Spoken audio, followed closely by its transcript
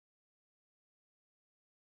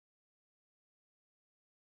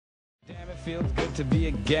Damn, it feels good to be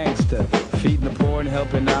a gangster, feeding the poor and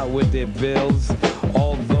helping out with their bills.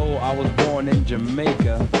 Although I was born in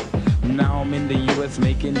Jamaica, now I'm in the US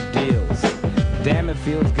making deals. Damn, it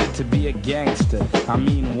feels good to be a gangster, I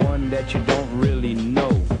mean one that you don't really know.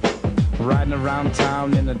 Riding around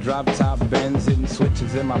town in a drop-top Benz, hitting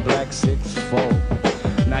switches in my black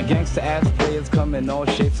 6'4". Now gangster ass players come in all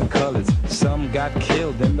shapes and colors. Some got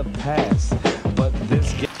killed in the past, but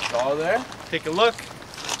this It's all there? Take a look.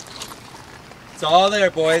 It's all there,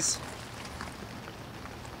 boys.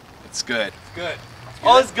 It's good. Good.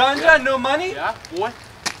 All this ganja, yeah. no money? Yeah, boy.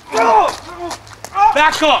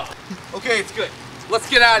 Back up! Okay, it's good. Let's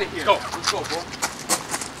get out of here. Let's go, bro.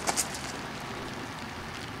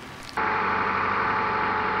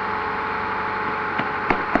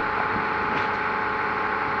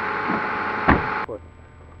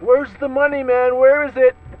 Where's the money, man? Where is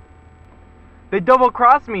it? They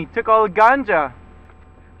double-crossed me, took all the ganja.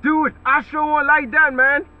 Dude, I sure won't like that,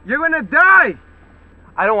 man. You're gonna die.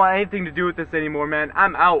 I don't want anything to do with this anymore, man.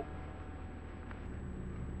 I'm out.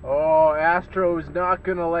 Oh, Astro's not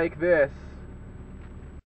gonna like this.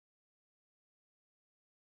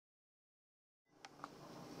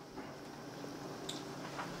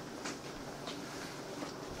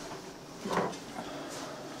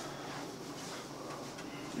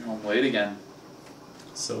 You're home late again.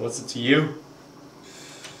 So what's it to you?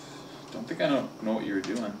 Don't think I don't know what you were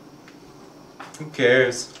doing. Who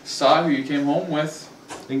cares? Saw who you came home with.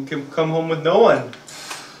 Didn't come home with no one.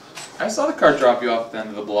 I saw the car drop you off at the end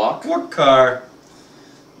of the block. What car?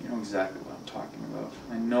 You know exactly what I'm talking about.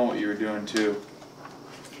 I know what you were doing too.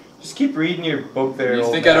 Just keep reading your book there. You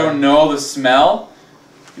old think man. I don't know the smell?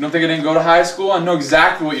 You don't think I didn't go to high school? I know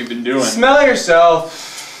exactly what you've been doing. Smell yourself.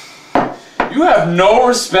 You have no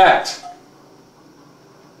respect.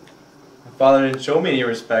 My father didn't show me any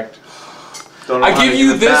respect. Don't know I how give to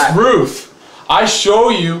you it this back. roof. I show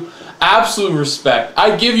you absolute respect.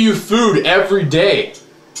 I give you food every day.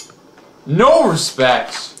 No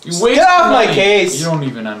respect. You waste Get off my money. case. You don't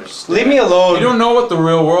even understand. Leave me alone. You don't know what the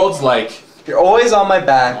real world's like. You're always on my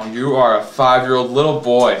back. Oh, you are a 5-year-old little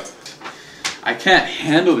boy. I can't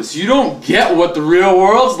handle this. You don't get what the real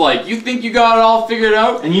world's like. You think you got it all figured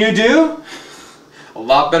out? And you do? A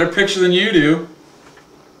lot better picture than you do.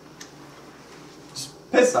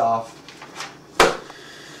 Just piss off.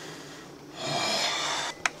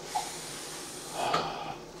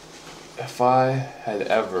 If I had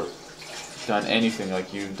ever done anything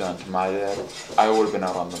like you've done to my dad, I would have been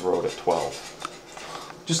out on the road at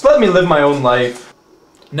 12. Just let me live my own life.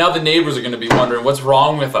 Now the neighbors are going to be wondering what's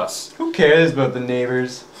wrong with us. Who cares about the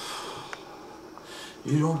neighbors?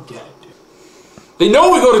 You don't get it, dude. They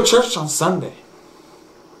know we go to church on Sunday.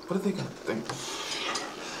 What are they going to think?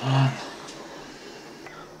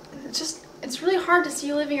 It's really hard to see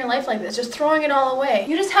you living your life like this, just throwing it all away.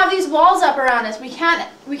 You just have these walls up around us. We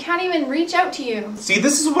can't even reach out to you. See,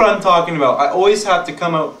 this is what I'm talking about. I always have to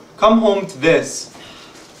come home to this.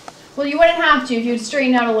 Well, you wouldn't have to if you'd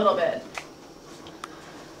straighten out a little bit.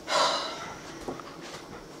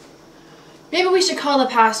 Maybe we should call the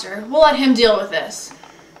pastor. We'll let him deal with this.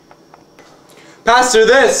 Pastor,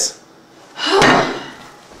 this!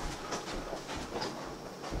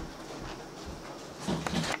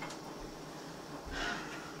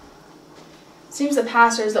 Seems the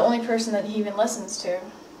pastor is the only person that he even listens to.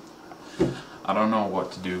 I don't know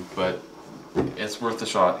what to do, but it's worth a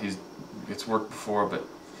shot. It's worked before, but...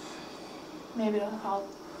 Maybe it'll help.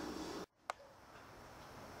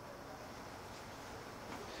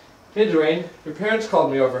 Hey, Dwayne. Your parents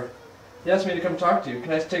called me over. They asked me to come talk to you.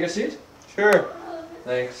 Can I take a seat? Sure.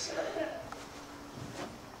 Thanks.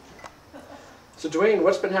 So, Dwayne,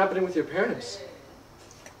 what's been happening with your parents?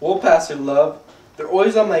 Well, Pastor Love, they're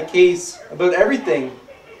always on my case about everything.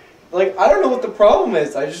 Like, I don't know what the problem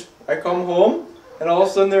is. I come home, and all of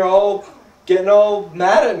a sudden they're all getting all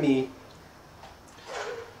mad at me.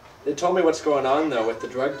 They told me what's going on, though, with the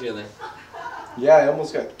drug dealing. Yeah, I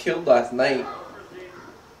almost got killed last night.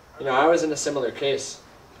 You know, I was in a similar case.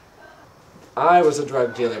 I was a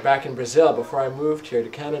drug dealer back in Brazil before I moved here to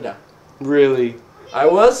Canada. Really? I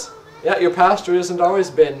was? Yeah, your pastor hasn't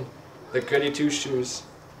always been the goody two-shoes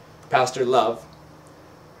Pastor Love.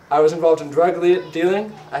 I was involved in drug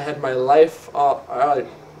dealing. I had my life, I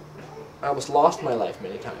almost lost my life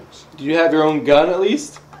many times. Did you have your own gun at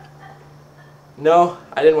least? No,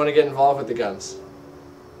 I didn't want to get involved with the guns.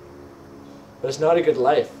 But it's not a good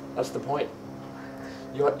life. That's the point.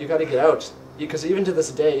 You got to get out. Because even to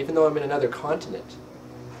this day, even though I'm in another continent,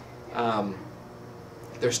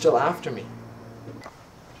 they're still after me.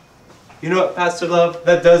 You know what, Pastor Love?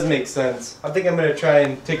 That does make sense. I think I'm gonna try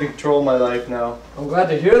and take control of my life now. I'm glad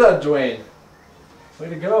to hear that, Dwayne. Way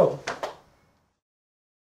to go.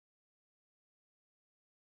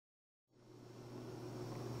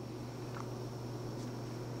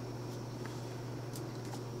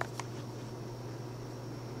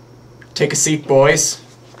 Take a seat, boys.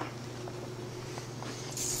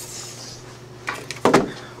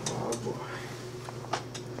 Oh boy.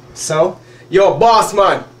 So, yo, boss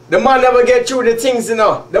man, the man never get through the things, you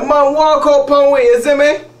know. The man walk up on way, you see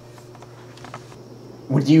me?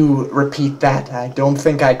 Would you repeat that? I don't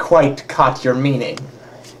think I quite caught your meaning.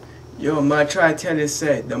 Yo, man, try to tell you,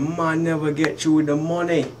 say, the man never get through with the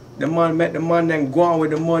money. The man met the man, then go on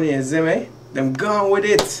with the money, you see me? Them gone with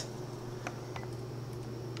it.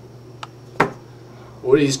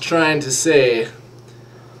 What he's trying to say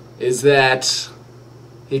is that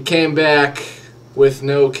he came back with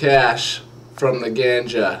no cash from the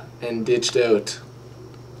ganja and ditched out.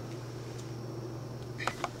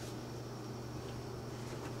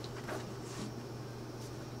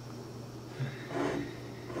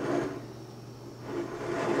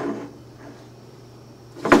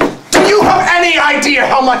 Do you have any idea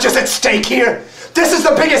how much is at stake here? This is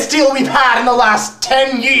the biggest deal we've had in the last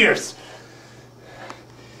 10 years.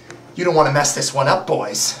 You don't want to mess this one up,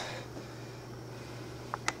 boys.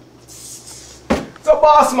 So,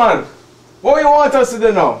 boss man, what you want us to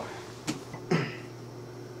do now?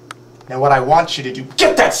 Now what I want you to do,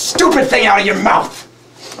 get that stupid thing out of your mouth!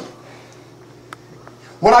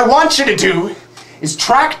 What I want you to do is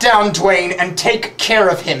track down Dwayne and take care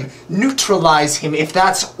of him. Neutralize him if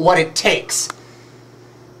that's what it takes.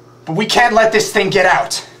 But we can't let this thing get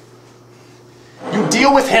out. You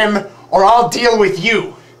deal with him or I'll deal with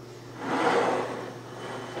you.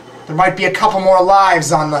 There might be a couple more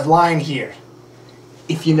lives on the line here,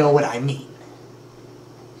 if you know what I mean.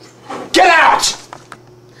 Get out!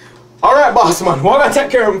 Alright, boss man, we're gonna take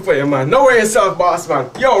care of him for you, man. No worry yourself, boss man.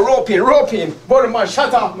 Yo, rope in. Body man,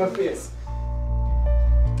 shut off my face.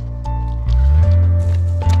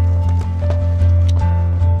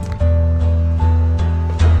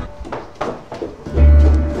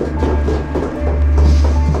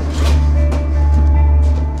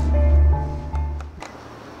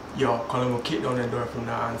 Yo, call him, we'll kick down the door from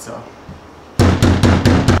the answer.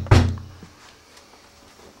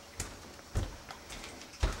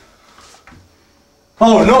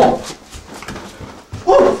 Oh no!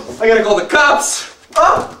 Woo! I gotta call the cops!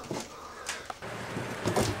 Ah!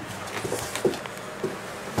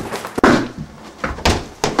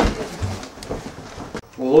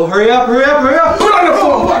 Well, hurry up! Put on the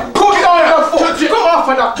phone! Come off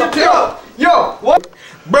of that! Yo! What?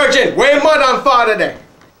 Virgin, where mother and father there?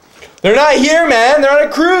 They're not here, man. They're on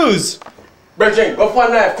a cruise. Virgin, go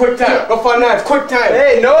find knife, quick time!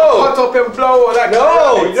 Hey, no! Cut up and blow all that.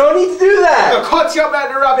 No, you don't need to do that. I'll cut you up like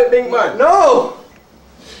the rabbit, big man. No!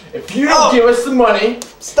 If you don't give us the money,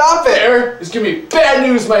 Stop it! there is gonna be bad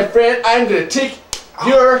news, my friend. I'm gonna take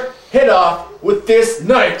your head off with this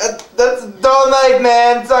knife. That's a dull knife,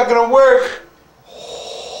 man. It's not gonna work.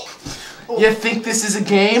 You think this is a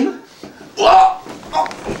game?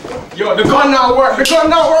 Yo, the gun not work.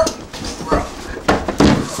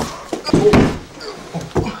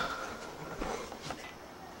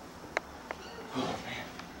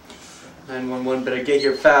 911, better get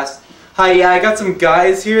here fast. Hi, yeah, I got some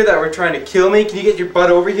guys here that were trying to kill me. Can you get your butt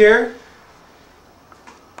over here?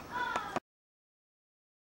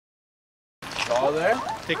 It's all there.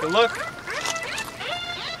 Take a look.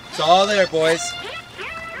 It's all there, boys.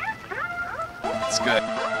 It's good.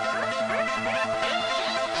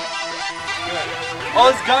 All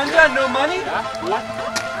this ganja, no money?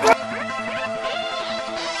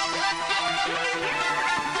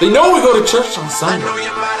 They know we go to church on Sunday.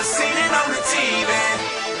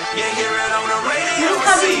 You just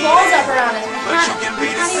have these walls up around us. We can't even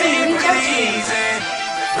reach out to you.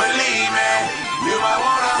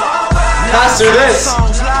 Pastor, this.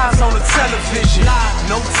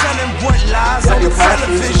 No telling what lies on the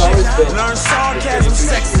television. Learn sarcasm,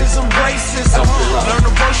 sexism, racism. Learn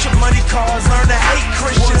to worship money cars, learn to hate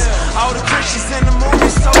Christians. All the Christians in the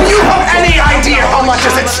movies. Do you have any idea how much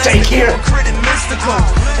is at stake here? Mystical.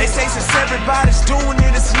 They say since everybody's doing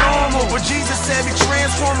it, it's normal. But Jesus said be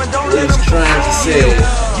transforming, don't let them trying to say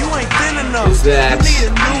you ain't thin enough. is that you need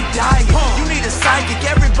a new diet. You need a psychic.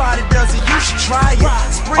 Everybody does it. You should try it.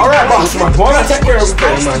 Alright, boss man, we're gonna take care of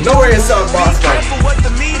him, man. No worry yourself, boss man. Be careful what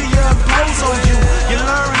the media impose on you. You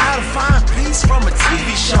learn how to find peace from a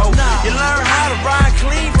TV show. You learn how to ride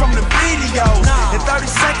clean from the videos. In 30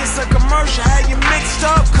 seconds a commercial, have you mixed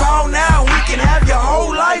up? Call now, we can have your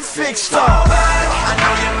whole life fixed up.